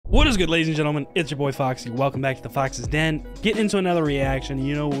What is good, ladies and gentlemen? It's your boy Foxy. Welcome back to the Fox's Den. Getting into another reaction.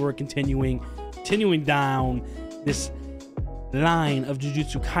 You know, we're continuing down this line of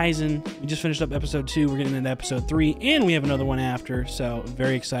Jujutsu Kaisen. We just finished up episode 2. We're getting into episode 3, and we have another one after. So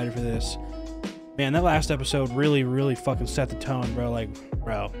very excited for this. Man, that last episode really fucking set the tone, bro. Like,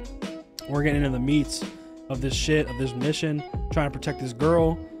 bro, we're getting into the meats of this shit, of this mission, trying to protect this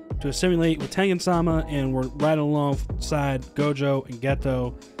girl, to assimilate with Tengen-sama, and we're right alongside Gojo and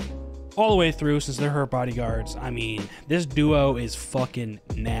Geto all the way through since they're her bodyguards. I mean, this duo is fucking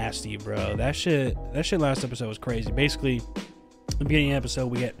nasty, bro. That shit last episode was crazy. Basically, at the beginning of the episode,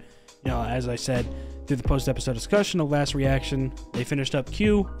 we get, you know, as I said, through the post-episode discussion of last reaction, they finished up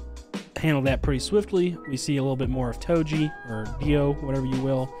Q, handled that pretty swiftly. We see a little bit more of Toji, or Dio, whatever you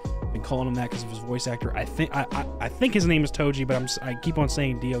will. I've been calling him that because of his voice actor. I think his name is Toji, but I keep on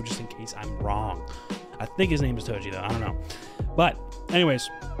saying Dio just in case I'm wrong. I think his name is Toji, though. I don't know. But anyways,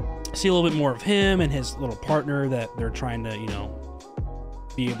 see a little bit more of him and his little partner that they're trying to, you know,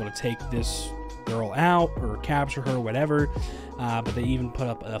 be able to take this girl out or capture her, whatever. But they even put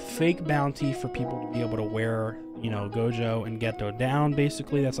up a fake bounty for people to be able to wear, you know, Gojo and Geto down.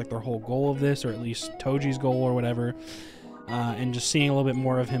 Basically, that's like their whole goal of this, or at least Toji's goal or whatever. And just seeing a little bit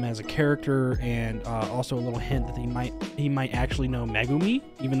more of him as a character, and also a little hint that he might actually know Megumi,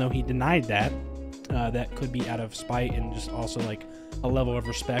 even though he denied that. That could be out of spite and just also like a level of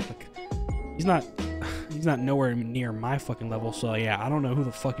respect. Like, he's not nowhere near my fucking level, so yeah, I don't know who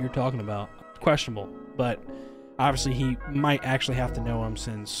the fuck you're talking about. Questionable, but obviously he might actually have to know him,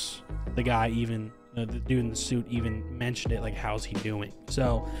 since the guy, even the dude in the suit, even mentioned it, like, how's he doing?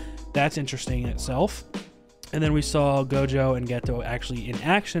 So that's interesting in itself. And then we saw Gojo and Geto actually in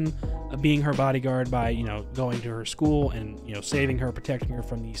action, being her bodyguard by, you know, going to her school and, you know, saving her, protecting her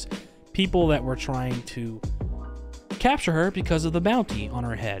from these people that were trying to capture her because of the bounty on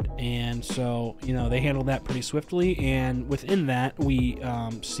her head. And so, you know, they handled that pretty swiftly. And within that, we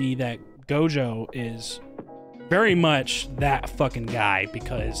see that Gojo is very much that fucking guy,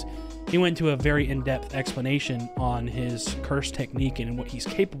 because he went to a very in-depth explanation on his curse technique and what he's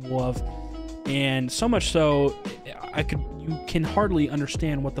capable of. And so much so, you can hardly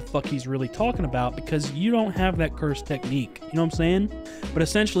understand what the fuck he's really talking about, because you don't have that curse technique. You know what I'm saying? But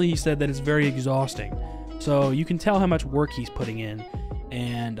essentially, he said that it's very exhausting. So you can tell how much work he's putting in,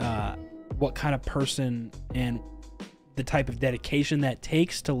 and what kind of person and the type of dedication that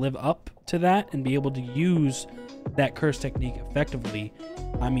takes to live up to that and be able to use that curse technique effectively.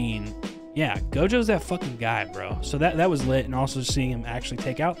 I mean, yeah, Gojo's that fucking guy, bro. So that was lit, and also seeing him actually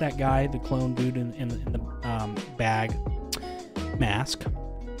take out that guy, the clone dude in the bag mask,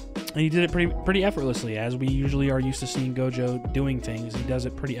 and he did it pretty effortlessly, as we usually are used to seeing Gojo doing things. He does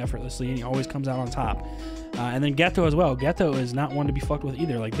it pretty effortlessly, and he always comes out on top. And then Geto as well. Geto is not one to be fucked with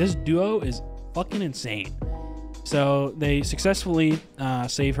either. Like, this duo is fucking insane. So they successfully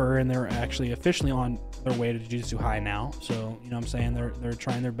save her, and they're actually officially on their way to Jujutsu High now. So, you know what I'm saying, they're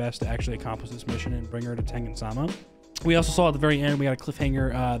trying their best to actually accomplish this mission and bring her to Tengen-sama. We also saw at the very end, we got a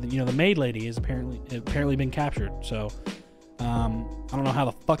cliffhanger, you know, the maid lady is apparently been captured. So I don't know how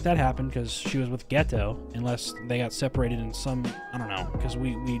the fuck that happened, because she was with Geto, unless they got separated in some, I don't know, because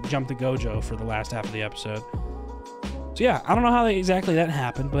we jumped to Gojo for the last half of the episode. So yeah, I don't know how exactly that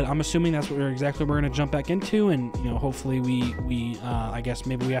happened, but I'm assuming that's what we're going to jump back into. And, you know, hopefully we I guess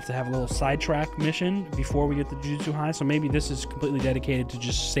maybe we have to have a little sidetrack mission before we get to Jujutsu High. So maybe this is completely dedicated to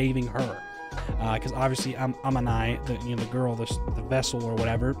just saving her, because obviously Amanai, the girl, the vessel or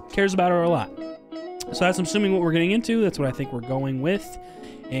whatever, cares about her a lot. So that's assuming what we're getting into. That's what I think we're going with,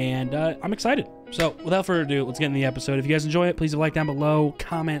 and I'm excited. So without further ado, let's get in the episode. If you guys enjoy it, please leave a like down below,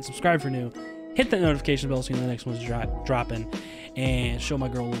 comment, subscribe for new. Hit that notification bell so you know the next one's dropping, and show my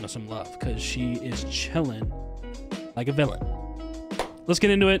girl Luna some love, because she is chilling like a villain. Let's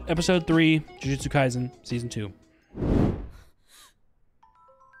get into it. Episode 3, Jujutsu Kaisen, Season 2.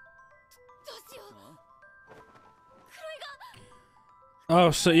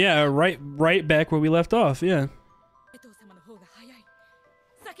 Oh, so yeah, right back where we left off, yeah.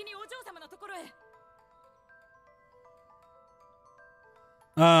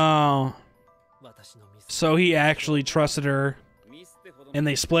 Oh. So he actually trusted her, and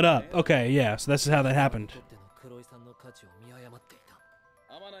they split up. Okay, yeah, so this is how that happened.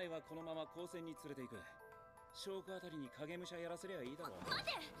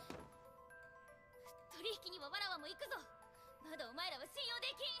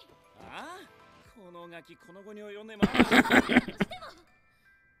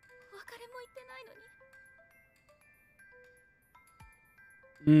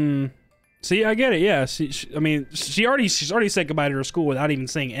 See, I get it. Yeah. I mean, she's already said goodbye to her school without even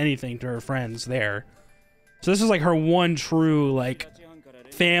saying anything to her friends there. So this is like her one true like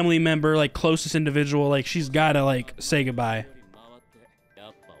family member, like closest individual. Like she's gotta like say goodbye.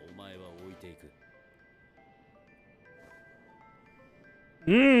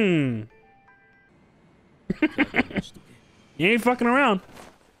 You ain't fucking around.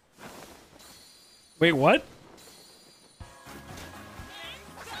 Wait, what?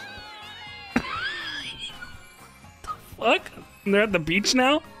 The fuck? They're at the beach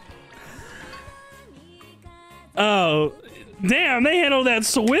now? Oh, damn, they handled that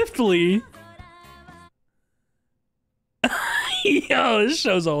swiftly. Yo, this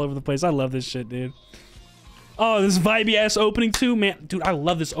show's all over the place. I love this shit, dude. Oh, this vibey ass opening too, man. Dude, I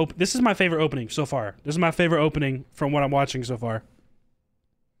love this open. This is my favorite opening so far. This is my favorite opening from what I'm watching so far.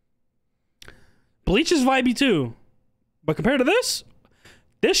 Bleach is vibey too, but compared to this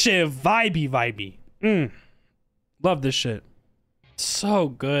shit vibey. Love this shit. So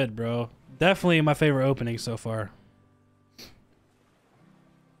good, bro. Definitely my favorite opening so far.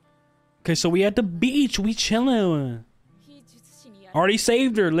 Okay, so we at the beach. We chilling. Already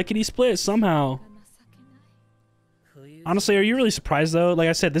saved her. Lickety split somehow. Honestly, are you really surprised though? Like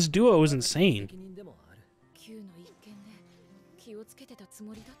I said, this duo is insane.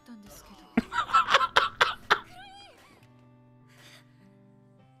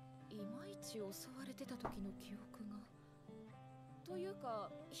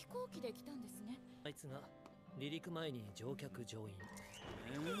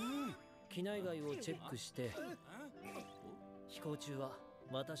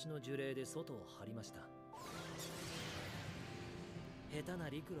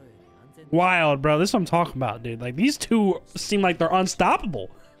 Wild, bro. This is what I'm talking about, dude. Like, these two seem like they're unstoppable.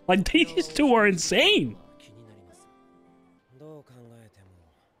 Like, these two are insane.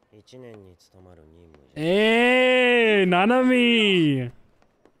 Hey, Nanami.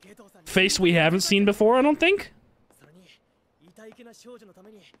 Face we haven't seen before, I don't think.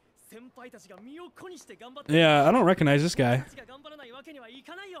 Yeah, I don't recognize this guy.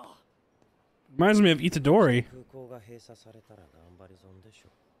 Reminds me of Itadori.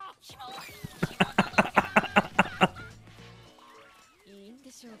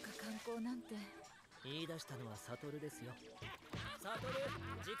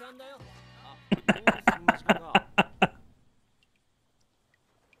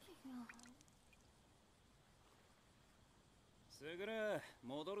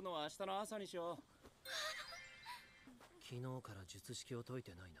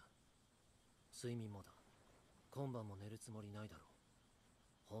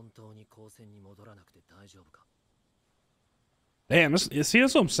 Damn, see,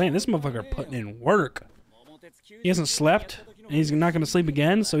 that's what I'm saying. This motherfucker putting in work. He hasn't slept, and he's not going to sleep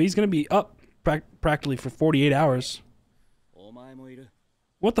again, so he's going to be up practically for 48 hours.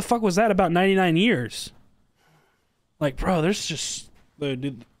 What the fuck was that about 99 years? Like, bro, there's just...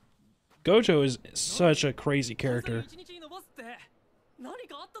 Dude, Gojo is such a crazy character.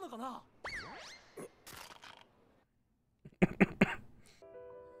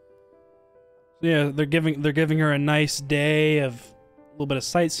 Yeah, they're giving her a nice day of a little bit of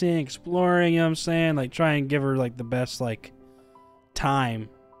sightseeing, exploring, you know what I'm saying? Like, try and give her, like, the best, like, time.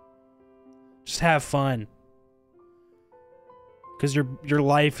 Just have fun. Because your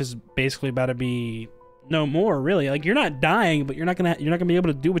life is basically about to be no more, really. Like, you're not dying, but you're not gonna be able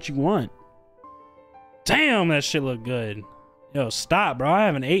to do what you want. Damn, that shit look good. Yo, stop, bro. I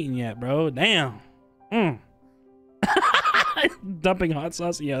haven't eaten yet, bro. Damn. Dumping hot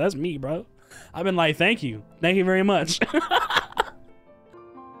sauce. Yeah, that's me, bro. I've been like, thank you very much.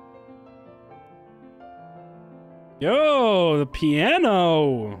 Yo, the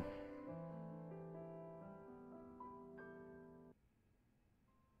piano.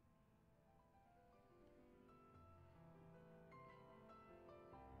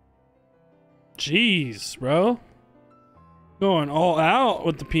 Jeez, bro. Going all out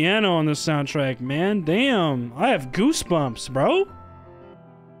with the piano on this soundtrack, man. Damn, I have goosebumps, bro.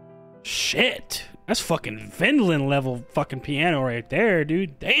 Shit. That's fucking Vinland level fucking piano right there,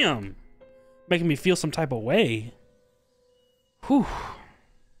 dude. Damn. Making me feel some type of way. Whew.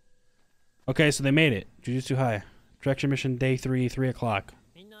 Okay, so they made it. Jujutsu High. Direction mission day 3, 3 o'clock.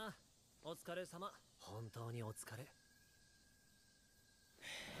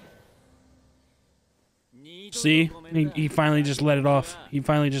 See? He finally just let it off. He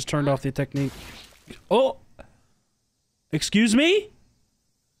finally just turned off the technique. Oh! Excuse me?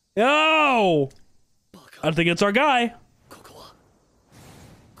 Yo! I think it's our guy.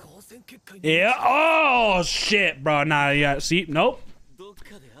 Yeah. Oh, shit, bro. Nah, yeah. See? Nope.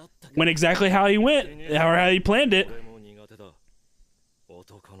 went exactly how he went, or how he planned it.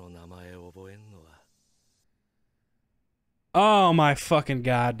 Oh my fucking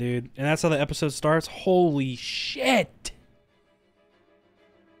god, dude. And that's how the episode starts? Holy shit!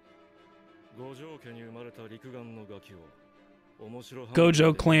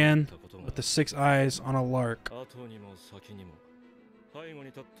 Gojo clan with the 6 eyes on a lark.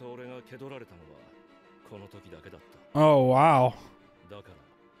 Oh wow.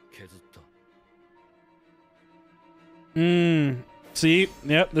 See,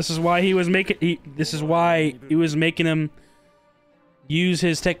 yep, this is why he was making him use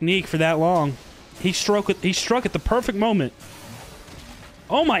his technique for that long. He struck at the perfect moment.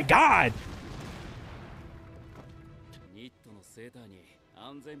 Oh my god.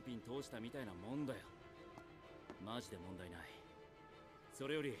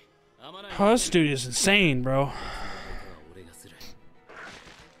 Oh, this dude is insane, bro.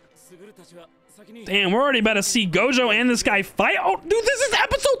 Damn, we're already about to see Gojo and this guy fight. Oh, dude, this is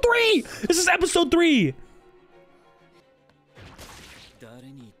episode 3! This is episode 3!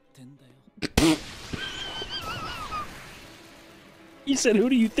 He said, who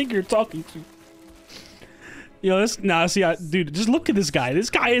do you think you're talking to? Yo, this, nah, see, dude, just look at this guy.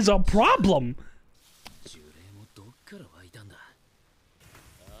 This guy is a problem.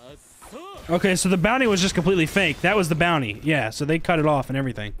 Okay, so the bounty was just completely fake. That was the bounty. Yeah, so they cut it off and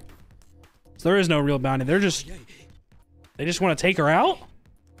everything. So there is no real bounty. They just want to take her out?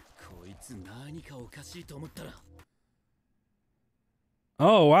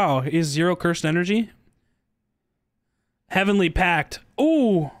 Oh, wow. Is 0 cursed energy? Heavenly Pact.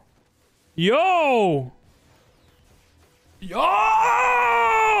 Ooh. Yo! Yo!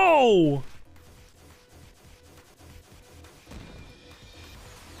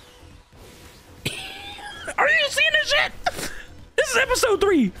 Are you seeing this shit? This is episode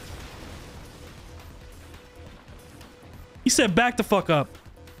 3. He said back the fuck up.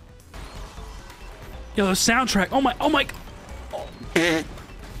 Yo, the soundtrack. Oh my. Oh.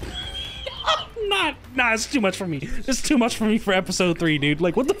 Nah, it's too much for me. It's too much for me for episode 3, dude.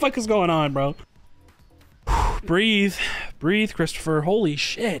 Like, what the fuck is going on, bro? Breathe. Breathe, Christopher. Holy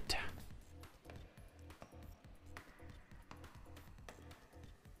shit.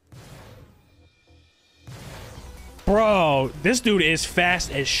 Bro, this dude is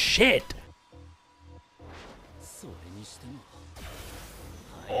fast as shit.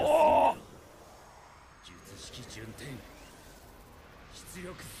 Oh.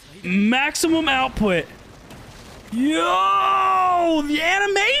 Maximum output. Yo, the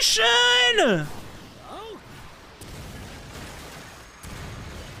animation.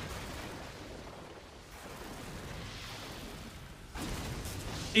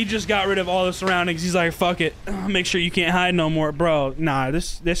 He just got rid of all the surroundings. He's like, fuck it. Make sure you can't hide no more. Bro, nah,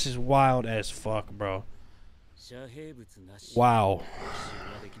 this is wild as fuck, bro. Wow.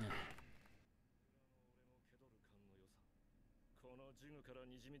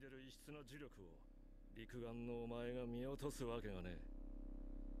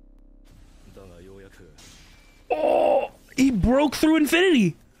 Oh, he broke through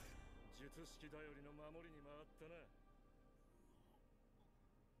infinity.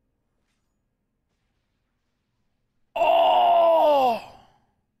 Oh,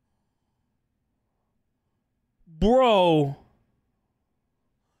 bro.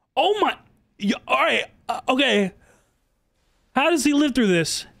 Oh my. All right. Okay. How does he live through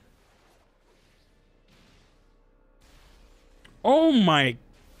this? Oh my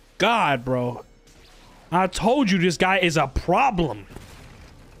god, bro. I told you this guy is a problem.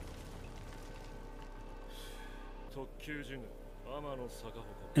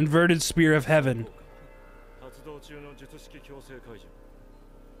 Inverted Spear of Heaven.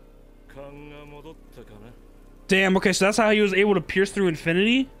 Damn, okay, so that's how he was able to pierce through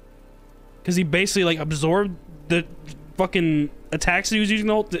infinity? Because he basically, like, absorbed the fucking attacks that he was using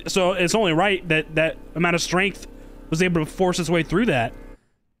the whole... So it's only right that that amount of strength was able to force its way through that.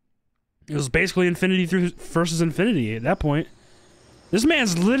 It was basically infinity versus infinity at that point. This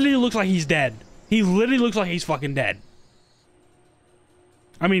man's literally looks like he's dead. He literally looks like he's fucking dead.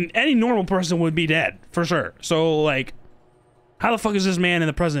 I mean, any normal person would be dead, for sure. So, like, how the fuck is this man in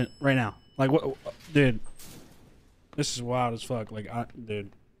the present right now? Like, what, dude? This is wild as fuck. Like,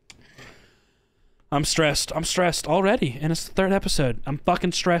 dude. I'm stressed. I'm stressed already, and it's the 3rd episode. I'm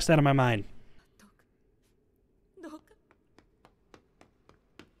fucking stressed out of my mind.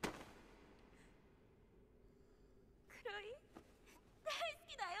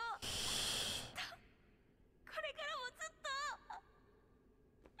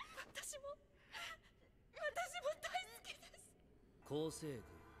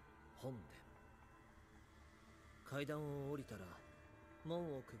 本殿。階段を降りたら門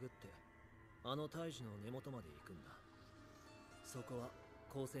をくぐってあの大樹の根元まで行くんだ。そこは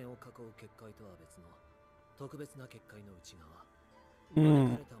光線を囲う結界とは別の特別な結界の内側。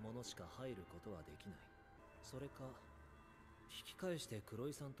招かれた者しか入ることはできない。それか引き返して黒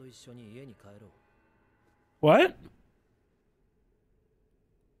井さんと一緒に家に帰ろう。 What?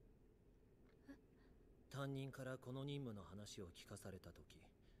 担任からこの任務の話を聞かされたとき、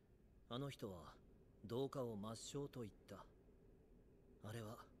あの人は同化を抹消と言った。あれ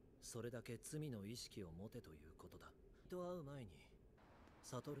はそれだけ罪の意識を持てということだ。と会う前に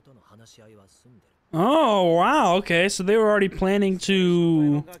サトルとの話し合いは済んでる。 Oh, wow. Okay, so they were already planning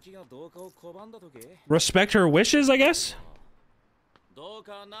to respect her wishes, I guess?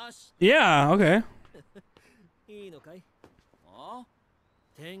 Yeah, okay. いいのかい？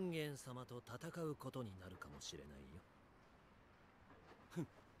天元様と戦うことになるかもしれないよ。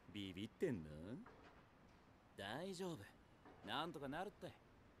ビビってんの？大丈夫。なんとかなるって。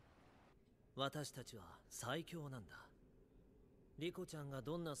私たちは最強なんだ。リコちゃんが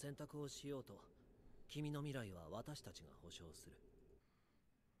どんな選択をしようと、君の未来は私たちが保証する。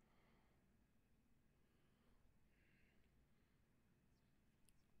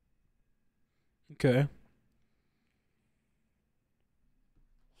Okay.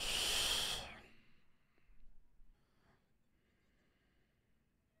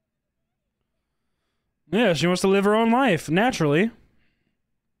 Yeah, she wants to live her own life, naturally.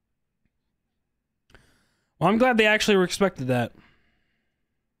 Well, I'm glad they actually respected that.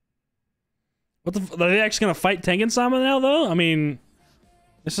 What the are they actually gonna fight Tengen-sama now, though? I mean,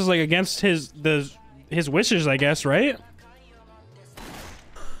 this is like against his wishes, I guess, right?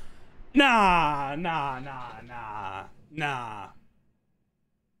 Nah.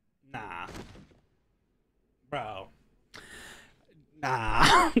 Bro.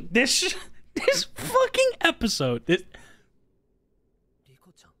 Nah. This fucking episode.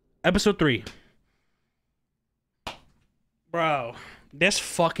 Episode 3. Bro, this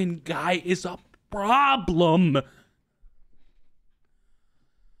fucking guy is a problem.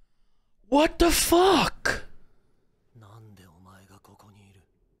 What the fuck?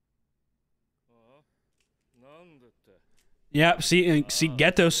 Yep, see,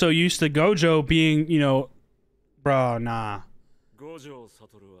 Geto's so used to Gojo being, you know, bro, nah.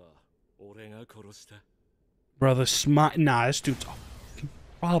 Bro, the smile, nah, this dude's a fucking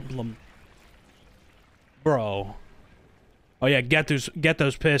problem. Bro. Oh yeah,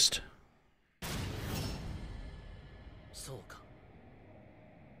 Geto's pissed.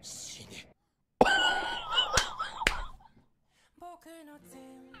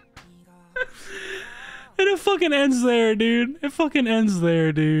 And it fucking ends there, dude. It fucking ends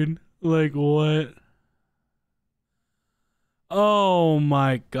there, dude. Like, what? Oh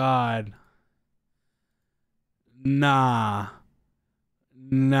my god. Nah.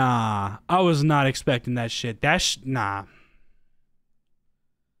 I was not expecting that shit. Nah.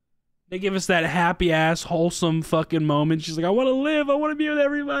 They give us that happy ass, wholesome fucking moment. She's like, I want to live. I want to be with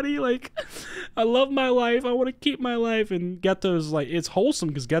everybody. Like, I love my life. I want to keep my life. And Geto's like, it's wholesome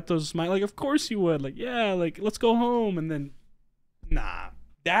because Geto's smiling. Like, of course you would. Like, yeah, like, let's go home. And then, nah.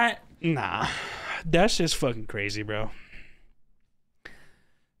 That's just fucking crazy, bro.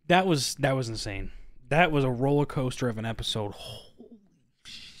 That was insane. That was a roller coaster of an episode. Holy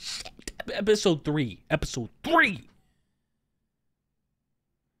shit. Episode 3.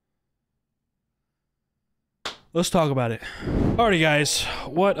 Let's talk about it. Alrighty, guys.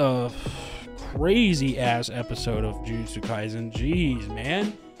 What a crazy ass episode of Jujutsu Kaisen. Jeez,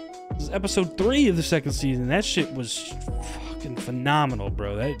 man. This is episode 3 of the second season. That shit was fucking phenomenal,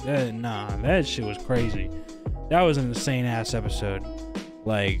 bro. That shit was crazy. That was an insane ass episode.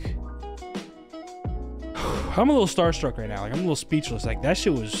 Like, I'm a little starstruck right now. Like, I'm a little speechless. Like, that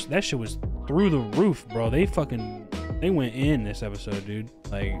shit was through the roof, bro. They went in this episode, dude.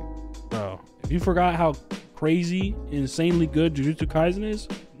 Like, bro, if you forgot how crazy, insanely good Jujutsu Kaisen is,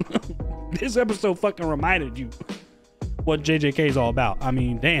 this episode fucking reminded you what JJK is all about. I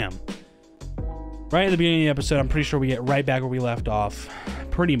mean, damn. Right at the beginning of the episode, I'm pretty sure we get right back where we left off,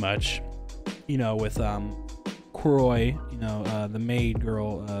 pretty much, you know, with Kuroi, you know, the maid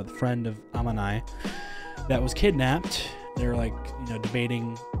girl, the friend of Amanai, that was kidnapped. They're like, you know,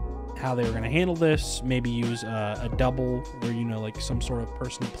 debating how they were going to handle this, maybe use a double where, you know, like some sort of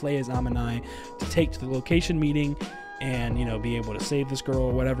person to play as Amanai to take to the location meeting and, you know, be able to save this girl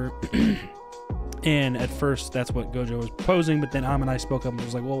or whatever. And at first that's what Gojo was proposing, but then Amanai spoke up and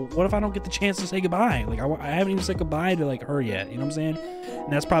was like, well, what if I don't get the chance to say goodbye? Like, I haven't even said goodbye to like her yet, you know what I'm saying?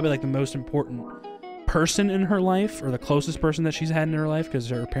 And that's probably like the most important person in her life, or the closest person that she's had in her life, because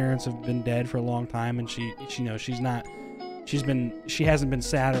her parents have been dead for a long time, and she knows she hasn't been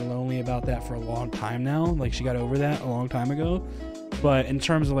sad or lonely about that for a long time now. Like, she got over that a long time ago. But in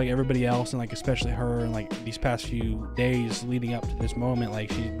terms of like everybody else, and like especially her, and like these past few days leading up to this moment,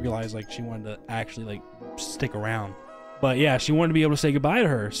 like she realized like she wanted to actually like stick around. But yeah, she wanted to be able to say goodbye to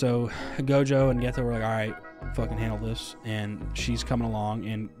her. So Gojo and Geto were like, all right, fucking handle this. And she's coming along,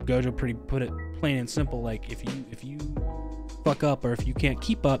 and Gojo put it plain and simple, like if you fuck up, or if you can't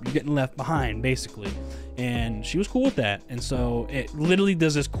keep up, you're getting left behind, basically. And she was cool with that. And so it literally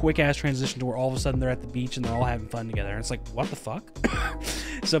does this quick ass transition to where all of a sudden they're at the beach and they're all having fun together, and it's like, what the fuck?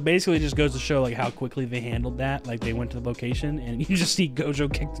 So basically it just goes to show like how quickly they handled that. Like, they went to the location, and you just see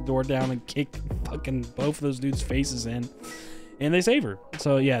Gojo kick the door down and kick fucking both of those dudes' faces in, and they save her.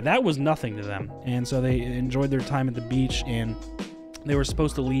 So yeah, that was nothing to them. And so they enjoyed their time at the beach, and they were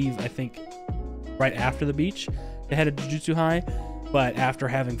supposed to leave, I think, right after the beach to head to Jujutsu High. But after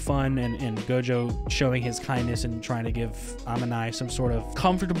having fun and Gojo showing his kindness and trying to give Amanai some sort of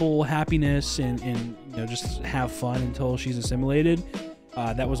comfortable happiness and you know, just have fun until she's assimilated,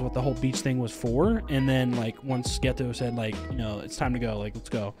 that was what the whole beach thing was for. And then like once Geto said like, you know, it's time to go, like let's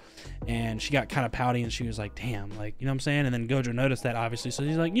go, and she got kind of pouty and she was like, damn, like, you know what I'm saying? And then Gojo noticed that, obviously, so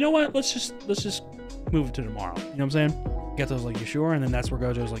he's like, you know what, let's just move it to tomorrow, you know what I'm saying? Geto's like, you sure? And then that's where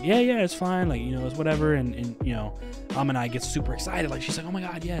Gojo's like, yeah, it's fine, like, you know, it's whatever. And you know, Amanai gets super excited, like she's like, oh my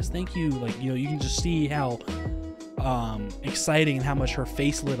god, yes, thank you. Like, you know, you can just see how exciting and how much her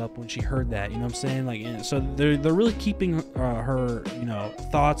face lit up when she heard that, you know what I'm saying? Like, and so they're really keeping her, you know,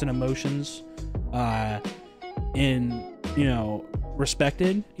 thoughts and emotions in, you know,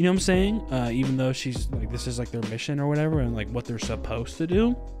 respected, you know what I'm saying? Even though she's like, this is like their mission or whatever, and like what they're supposed to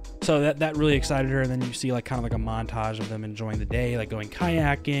do. So that really excited her. And then you see like kind of like a montage of them enjoying the day, like going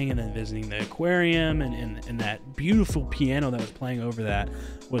kayaking and then visiting the aquarium, and that beautiful piano that was playing over that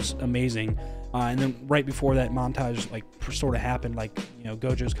was amazing. And then right before that montage like sort of happened, like, you know,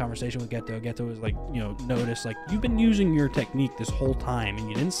 Gojo's conversation with Geto was like, you know, notice like, you've been using your technique this whole time and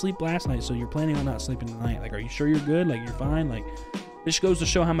you didn't sleep last night, so you're planning on not sleeping tonight. Like, are you sure you're good? Like, you're fine? Like, this goes to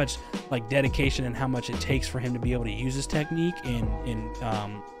show how much like dedication and how much it takes for him to be able to use his technique and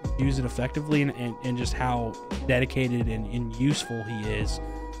use it effectively, and just how dedicated and useful he is.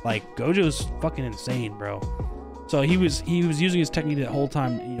 Like, Gojo's fucking insane, bro. So he was using his technique that whole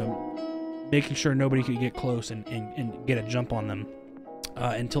time, you know, making sure nobody could get close and get a jump on them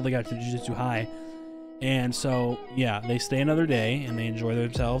until they got to Jujutsu High. And so yeah, they stay another day and they enjoy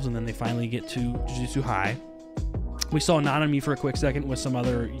themselves, and then they finally get to Jujutsu High. We saw Nanami for a quick second with some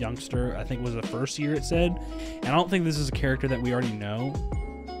other youngster. I think it was the first year, it said. And I don't think this is a character that we already know.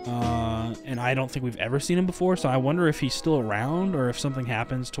 And I don't think we've ever seen him before. So I wonder if he's still around, or if something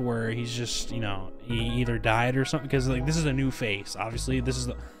happens to where he's just, you know, he either died or something. Because like, this is a new face. Obviously, this is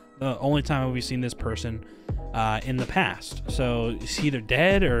the only time we've seen this person in the past. So is he either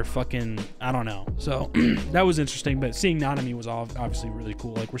dead or fucking, I don't know. So that was interesting. But seeing Nanami was obviously really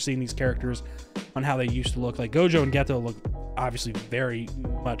cool. Like, we're seeing these characters on how they used to look. Like, Gojo and Geto look obviously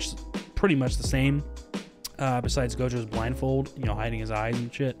pretty much the same, besides Gojo's blindfold, you know, hiding his eyes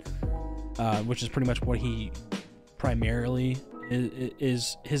and shit, which is pretty much what he primarily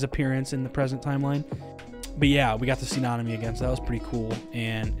is his appearance in the present timeline. But yeah, we got to see Nanami again, so that was pretty cool.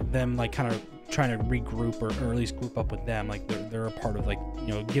 And them like kind of trying to regroup, or at least group up with them, like they're a part of, like, you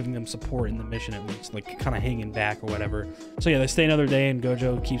know, giving them support in the mission, at least, like kind of hanging back or whatever. So yeah, they stay another day, and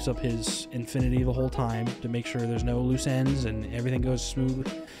Gojo keeps up his infinity the whole time to make sure there's no loose ends and everything goes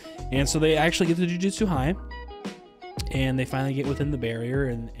smooth. And so they actually get to Jujutsu High, and they finally get within the barrier,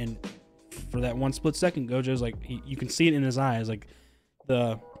 and for that one split second, Gojo's like, you can see it in his eyes, like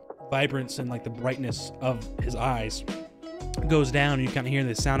the vibrance and like the brightness of his eyes goes down, and you kind of hear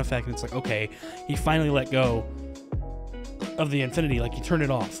this sound effect, and it's like, okay, he finally let go of the infinity. Like, he turned it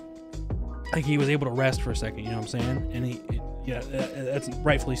off, like he was able to rest for a second, you know what I'm saying? And yeah, that's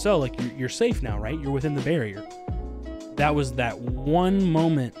rightfully so. Like, you're safe now, right? You're within the barrier. That was that one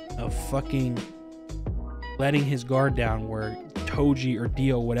moment of fucking letting his guard down where Toji or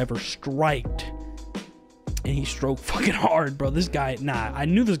Dio, whatever, striked, and he stroked fucking hard, bro. This guy, I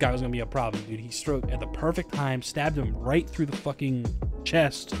knew this guy was gonna be a problem, dude. He stroked at the perfect time, stabbed him right through the fucking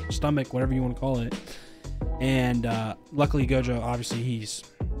chest, stomach, whatever you want to call it. And luckily, Gojo, obviously, he's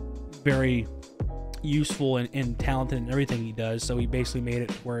very useful and talented in everything he does, so he basically made it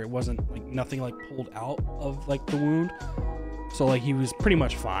to where it wasn't like nothing like pulled out of like the wound. So like, he was pretty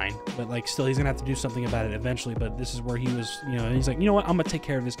much fine, but like, still, he's gonna have to do something about it eventually. But this is where he was, you know, and he's like, you know what, I'm gonna take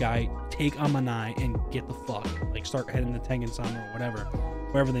care of this guy, take Amanai and get the fuck, like, start heading to Tengen-sama or whatever,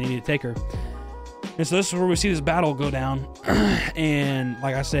 wherever they need to take her. And so this is where we see this battle go down. And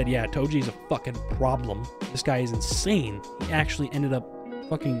like I said, yeah, Toji's a fucking problem. This guy is insane. He actually ended up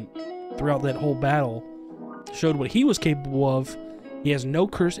fucking, throughout that whole battle, showed what he was capable of. He has no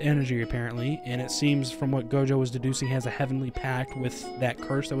cursed energy, apparently, and it seems from what Gojo was deducing, he has a heavenly pact with that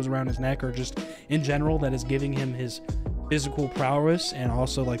curse that was around his neck, or just in general, that is giving him his physical prowess, and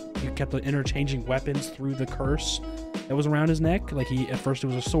also, like, he kept interchanging weapons through the curse that was around his neck. Like, at first it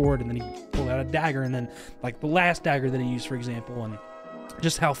was a sword, and then he pulled out a dagger, and then, like, the last dagger that he used, for example, and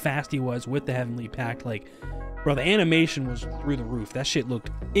just how fast he was with the heavenly pact, like, bro, the animation was through the roof. That shit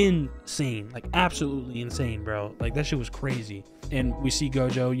looked insane, like absolutely insane, bro. Like that shit was crazy. And we see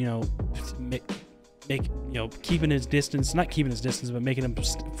Gojo, you know, keeping his distance, not keeping his distance, but making him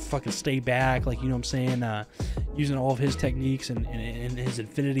fucking stay back, like, you know what I'm saying, using all of his techniques and his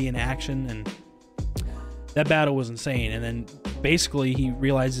infinity in action. And that battle was insane. And then basically he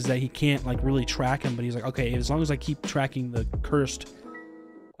realizes that he can't like really track him, but he's like, okay, as long as I keep tracking the cursed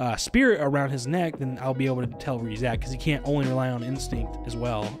spirit around his neck, then I'll be able to tell where he's at, because he can't only rely on instinct as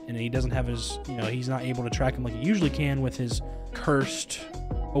well, and he doesn't have his, you know, he's not able to track him like he usually can with his cursed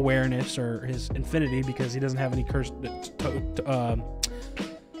awareness or his infinity, because he doesn't have any cursed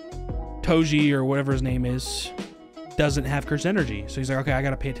Toji or whatever his name is doesn't have cursed energy. So he's like, okay, I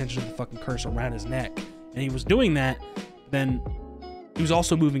gotta pay attention to the fucking curse around his neck. And he was doing that, then he was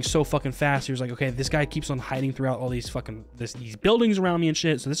also moving so fucking fast. He was like, okay, this guy keeps on hiding throughout all these fucking these buildings around me and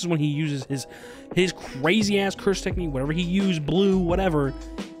shit. So this is when he uses his crazy ass curse technique, whatever he used, blue, whatever,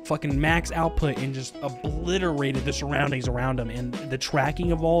 fucking max output, and just obliterated the surroundings around him. And the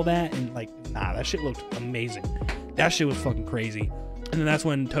tracking of all that, and like, nah, that shit looked amazing. That shit was fucking crazy. And then that's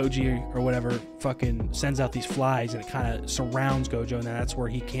when Toji or whatever fucking sends out these flies, and it kind of surrounds Gojo, and then that's where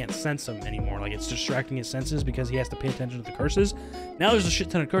he can't sense them anymore. Like, it's distracting his senses because he has to pay attention to the curses. Now there's a shit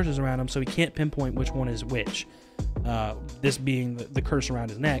ton of curses around him, so he can't pinpoint which one is which. This being the curse around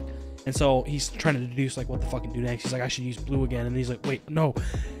his neck. And so he's trying to deduce like what to fucking do next. He's like, I should use blue again. And he's like, wait, no.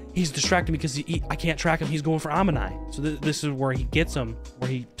 He's distracting me because I can't track him. He's going for Amanai. So this is where he gets him, where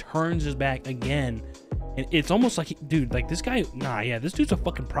he turns his back again. And it's almost like, dude, like this guy, nah, yeah, this dude's a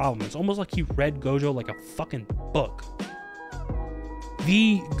fucking problem. It's almost like he read Gojo like a fucking book.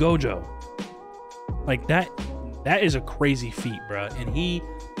 The Gojo. Like that is a crazy feat, bro. And he,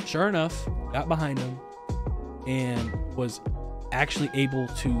 sure enough, got behind him and was actually able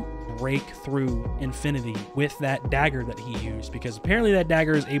to break through infinity with that dagger that he used, because apparently that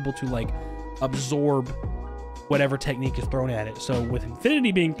dagger is able to like absorb whatever technique is thrown at it. So with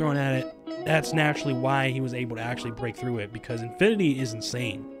infinity being thrown at it, that's naturally why he was able to actually break through it, because infinity is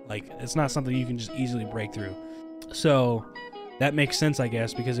insane. Like, it's not something you can just easily break through. So that makes sense, I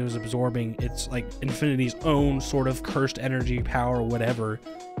guess, because it was absorbing, it's like infinity's own sort of cursed energy, power, or whatever.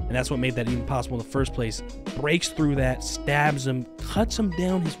 And that's what made that even possible in the first place. Breaks through that, stabs him, cuts him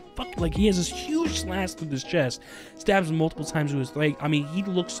down his fucking, like, he has this huge slash through his chest, stabs him multiple times with his leg. I mean, he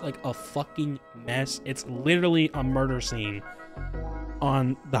looks like a fucking mess. It's literally a murder scene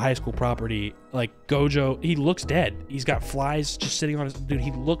on the high school property. Like, Gojo, he looks dead. He's got flies just sitting on his, dude,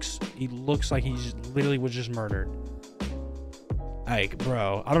 he looks like he's literally was just murdered. Like,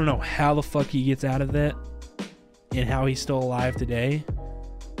 bro, I don't know how the fuck he gets out of that and how he's still alive today,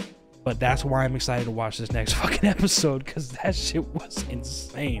 but that's why I'm excited to watch this next fucking episode, because that shit was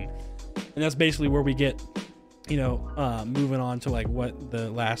insane. And that's basically where we get, you know, moving on to like what the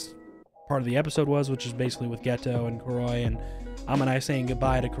last part of the episode was, which is basically with Geto and Kuroi, and Amanai saying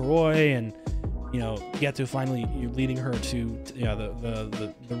goodbye to Kuroi, and, you know, Geto finally leading her to, you know,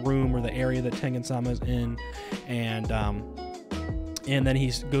 the room or the area that Tengen-sama is in, and then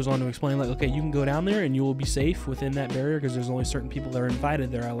he goes on to explain, like, okay, you can go down there and you will be safe within that barrier, because there's only certain people that are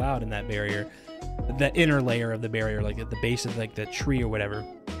invited, they're allowed in that barrier, that inner layer of the barrier, like at the base of like the tree or whatever.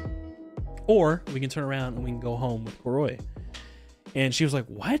 Or we can turn around and we can go home with Kuroi. And she was like,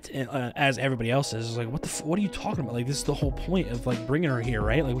 what? And as everybody else is like, what are you talking about? Like, this is the whole point of like bringing her here,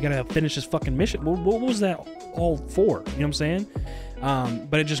 right? Like, we gotta finish this fucking mission. What was that all for? You know what I'm saying?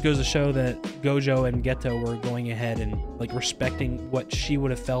 But it just goes to show that Gojo and Geto were going ahead and like respecting what she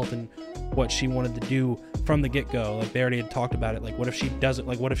would have felt and what she wanted to do from the get-go. Like, they already had talked about it. Like, what if she doesn't?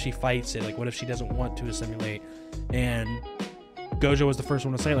 Like, what if she fights it? Like, what if she doesn't want to assimilate? And Gojo was the first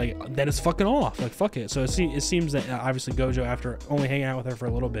one to say, like, that is fucking off. Like, fuck it. So it seems that obviously Gojo, after only hanging out with her for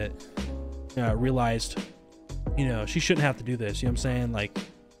a little bit, realized, you know, she shouldn't have to do this. You know what I'm saying? Like,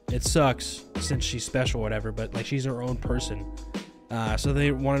 it sucks since she's special or whatever, but like, she's her own person. So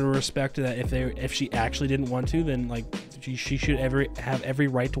they wanted to respect that if she actually didn't want to, then like she should have every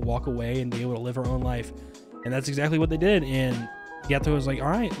right to walk away and be able to live her own life. And that's exactly what they did. And Geto is like, all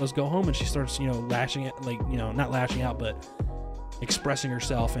right, let's go home. And she starts, you know, lashing it, like, you know, not lashing out, but expressing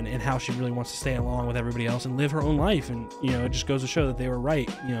herself and how she really wants to stay along with everybody else and live her own life. And, you know, it just goes to show that they were right.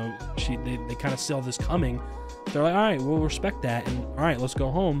 You know, they kind of saw this coming. They're like, all right, we'll respect that. And all right, let's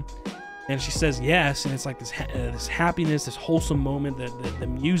go home. And she says yes, and it's like this happiness, this wholesome moment. The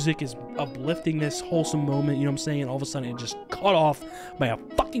music is uplifting this wholesome moment, you know what I'm saying? And all of a sudden, it just cut off by a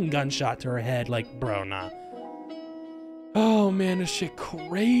fucking gunshot to her head. Like, bro, nah. Oh, man, this shit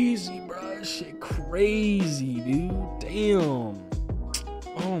crazy, bro. This shit crazy, dude. Damn.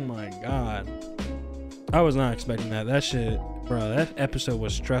 Oh, my God. I was not expecting that. That shit, bro, that episode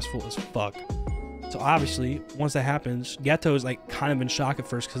was stressful as fuck. So obviously, once that happens, Geto is like kind of in shock at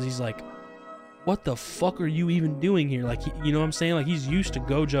first because he's like, what the fuck are you even doing here? Like, you know what I'm saying? Like, he's used to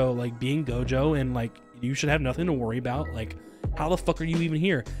Gojo, like being Gojo, and like, you should have nothing to worry about. Like, how the fuck are you even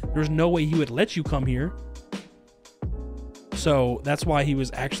here? There's no way he would let you come here. So that's why he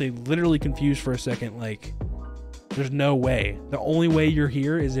was actually literally confused for a second. Like, there's no way. The only way you're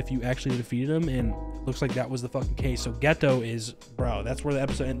here is if you actually defeated him, and it looks like that was the fucking case. So Geto is, bro, that's where the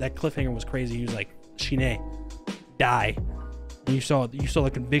episode, and that cliffhanger was crazy. He was like, Shine, die. And you saw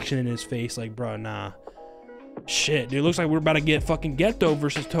the conviction in his face, like, bro, nah. Shit, dude, looks like we're about to get fucking Geto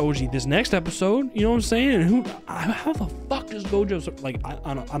versus Toji this next episode. You know what I'm saying? And how the fuck does Gojo, like,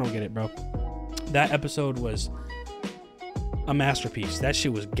 I don't get it, bro. That episode was a masterpiece. That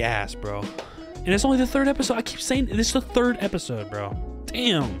shit was gas, bro. And it's only the 3rd episode. I keep saying this is the 3rd episode, bro.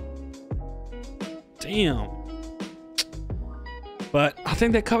 Damn. But I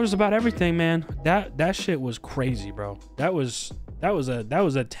think that covers about everything, man. That shit was crazy, bro. That was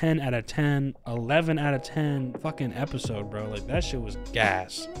a 10 out of 10, 11 out of 10 fucking episode, bro. Like, that shit was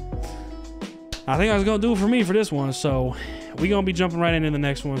gas. I think I was gonna do it for me for this one, so we gonna be jumping right into the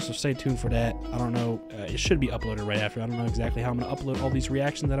next one, so stay tuned for that. I don't know, it should be uploaded right after. I don't know exactly how I'm gonna upload all these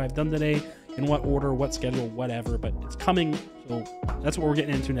reactions that I've done today, in what order, what schedule, whatever, but it's coming, so that's what we're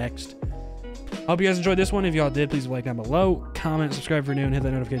getting into next. Hope you guys enjoyed this one. If y'all did, please like down below, comment, subscribe if you're new, and hit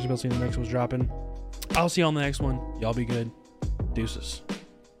that notification bell so you know the next one's dropping. I'll see you on the next one. Y'all be good. Deuces.